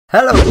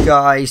Hello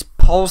guys,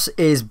 Pulse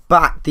is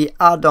back. The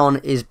add-on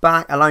is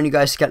back, allowing you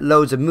guys to get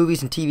loads of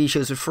movies and TV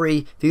shows for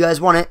free. If you guys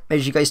want it,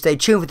 make sure you guys stay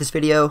tuned for this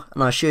video,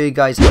 and I'll show you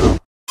guys how.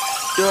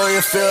 Do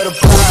you feel the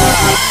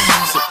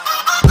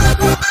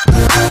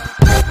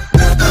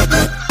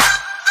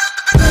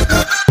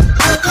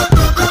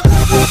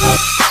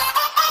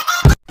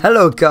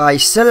Hello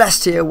guys,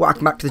 Celest here,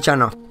 welcome back to the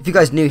channel. If you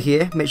guys are new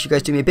here, make sure you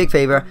guys do me a big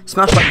favour,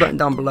 smash the like button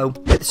down below,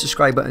 hit the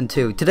subscribe button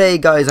too. Today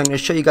guys, I'm going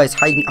to show you guys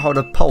how you can get hold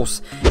of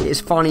Pulse. It has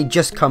finally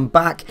just come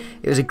back.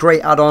 It was a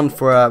great add-on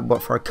for a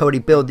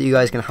Kodi build that you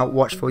guys can help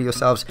watch for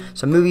yourselves.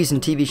 Some movies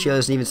and TV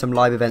shows and even some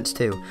live events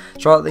too.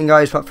 So right then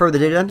guys, without further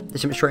ado then,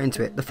 let's jump straight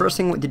into it. The first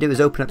thing we want to do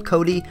is open up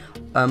Kodi.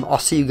 I'll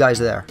see you guys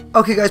there.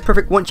 Okay guys,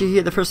 perfect. Once you're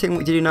here, the first thing we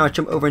want to do now is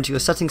jump over into your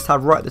settings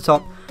tab right at the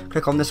top,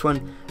 click on this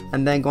one,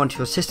 and then go onto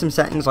your system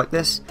settings like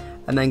this,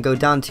 and then go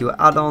down to your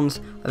add-ons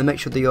and then make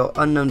sure that your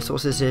unknown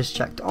sources is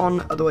checked on,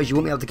 otherwise you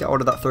won't be able to get all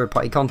of that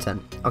third-party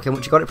content. Okay,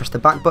 once you got it, press the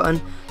back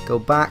button, go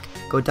back,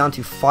 go down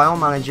to File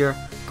Manager,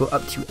 go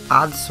up to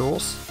Add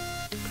Source,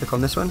 click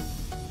on this one,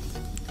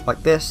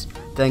 like this,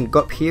 then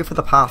go up here for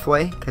the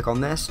pathway, click on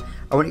this.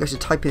 I want you guys to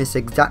type in this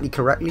exactly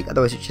correctly,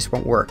 otherwise it just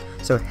won't work.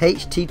 So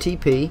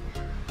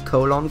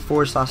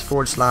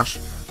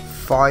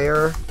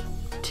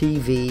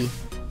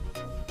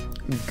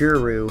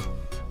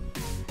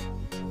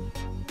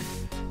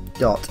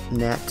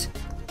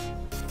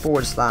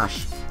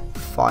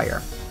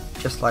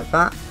just like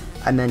that,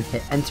 and then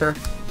hit enter,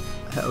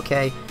 hit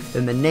OK.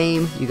 Then the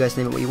name, you guys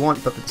name it what you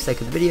want, but for the sake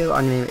of the video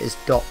I'm going to name it as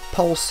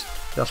 .pulse,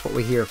 that's what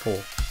we're here for.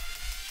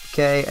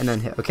 Okay, and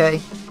then hit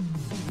OK.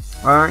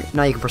 Alright,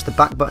 now you can press the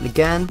back button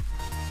again,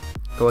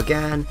 go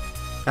again.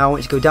 Now I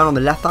want you to go down on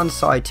the left hand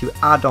side to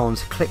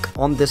add-ons, click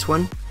on this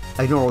one.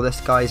 Ignore all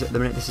this guys at the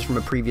minute, this is from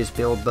a previous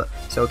build, but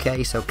it's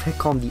okay. So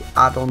click on the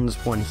add-ons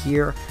one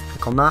here,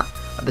 click on that.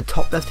 At the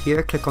top left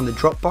here, click on the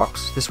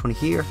Dropbox, this one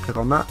here, click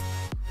on that.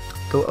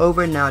 Go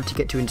over now to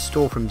get to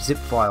install from zip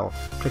file,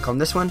 click on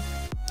this one.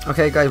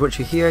 Okay guys, once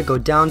you're here, go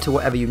down to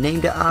whatever you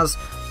named it as.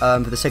 For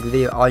the sake of the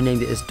video, I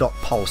named it as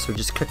 .pulse, so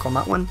just click on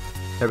that one.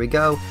 There we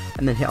go,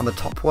 and then hit on the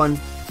top one,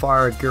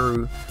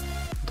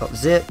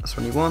 firetvguru.zip, that's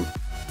what you want.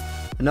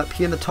 And up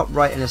here in the top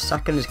right in a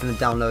second is going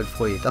to download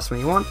for you, that's what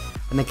you want.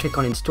 And then click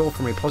on install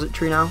from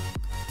repository now,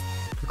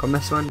 click on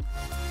this one.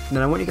 And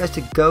then I want you guys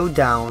to go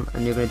down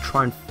and you're going to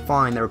try and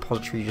find the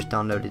repository you just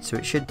downloaded. So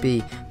it should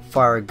be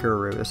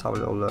Firetvguru. Let's have a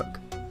little look.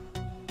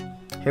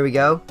 Here we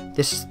go.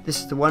 This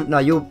is the one. Now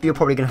you're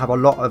probably going to have a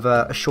lot of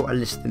a shorter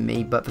list than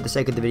me, but for the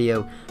sake of the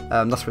video,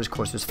 that's what it's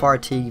called. So it's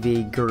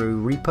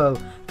Firetvguru repo.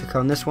 Click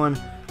on this one.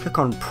 Click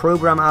on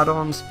program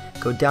add-ons.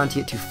 Go down to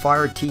get to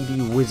Fire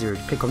TV Wizard.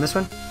 Click on this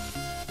one.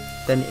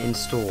 Then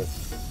install.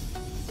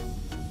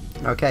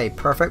 Okay,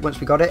 perfect. Once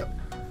we got it,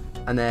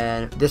 and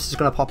then this is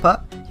going to pop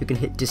up. You can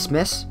hit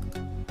dismiss,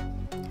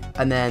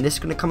 and then this is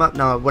going to come up.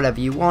 Now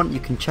whatever you want, you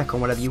can check on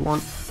whatever you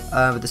want.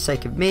 For the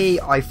sake of me,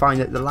 I find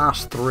that the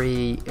last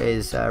three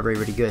is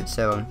really good,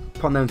 so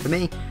put on them for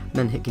me, and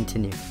then hit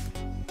continue.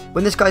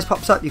 When this guys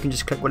pops up, you can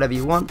just click whatever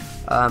you want.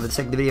 For the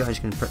sake of the video, I'm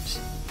just going to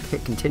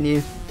hit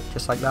continue,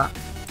 just like that.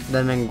 And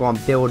then I'm going to go on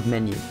build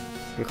menu,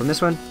 click on this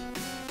one.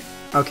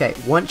 Okay,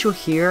 once you're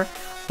here,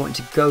 I want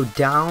to go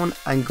down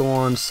and go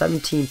on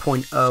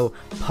 17.0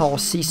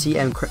 Pulse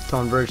CCM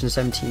Krypton version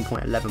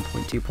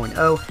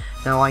 17.11.2.0.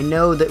 Now I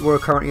know that we're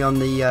currently on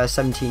the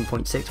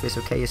 17.6, but it's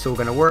okay, it's all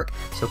going to work.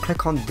 So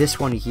click on this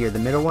one here, the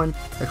middle one,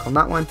 click on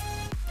that one,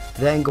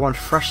 then go on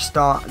fresh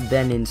start,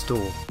 then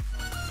install.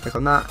 Click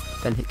on that,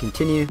 then hit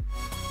continue.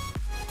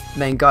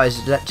 And then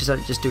guys, let it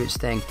just do its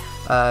thing.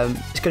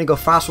 It's going to go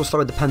fast or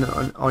slower depending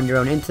on your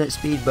own internet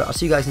speed, but I'll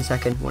see you guys in a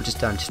second once it's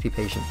done, just be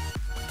patient.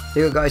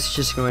 There you go guys, it's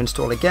just going to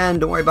install again,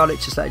 don't worry about it,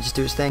 just let it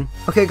do its thing.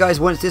 Okay guys,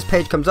 once this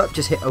page comes up,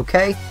 just hit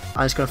OK,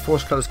 and it's going to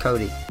force close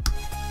Kodi.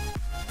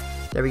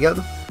 There we go.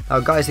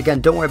 Now guys,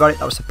 again, don't worry about it,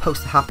 that was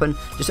supposed to happen.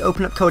 Just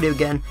open up Kodi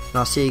again, and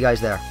I'll see you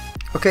guys there.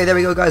 Okay, there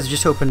we go guys, I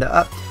just opened it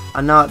up,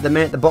 and now at the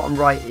minute, the bottom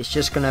right, it's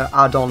just going to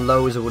add on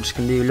loads, or we're just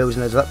going to do loads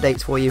and loads of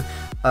updates for you.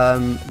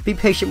 Be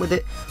patient with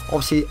it.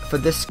 Obviously, for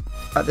this,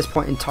 at this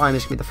point in time,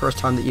 it's going to be the first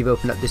time that you've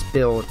opened up this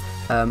build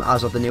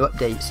as of the new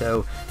update,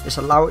 so just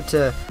allow it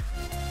to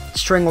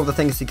string all the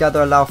things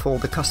together, allow for all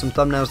the custom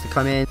thumbnails to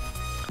come in.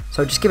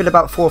 So just give it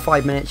about 4 or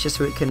 5 minutes just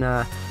so it can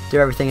do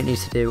everything it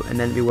needs to do, and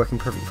then it'll be working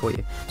perfect for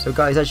you. So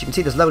guys, as you can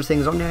see, there's loads of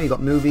things on there. You've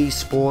got movies,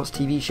 sports,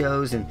 TV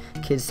shows, and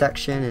kids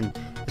section, and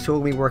it's all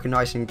going to be working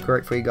nice and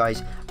great for you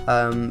guys.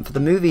 For the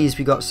movies,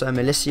 we got some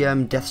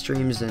Elysium, death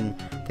streams, and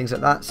things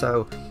like that.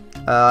 So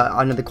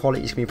I know the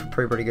quality is going to be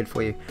pretty good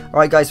for you.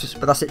 Alright guys,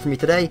 but that's it for me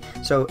today.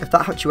 So if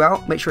that helped you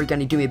out, make sure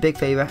again you do me a big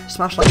favour,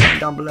 smash the like button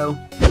down below,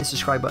 hit the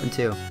subscribe button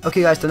too.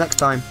 Okay guys, till next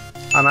time,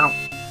 I'm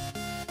out.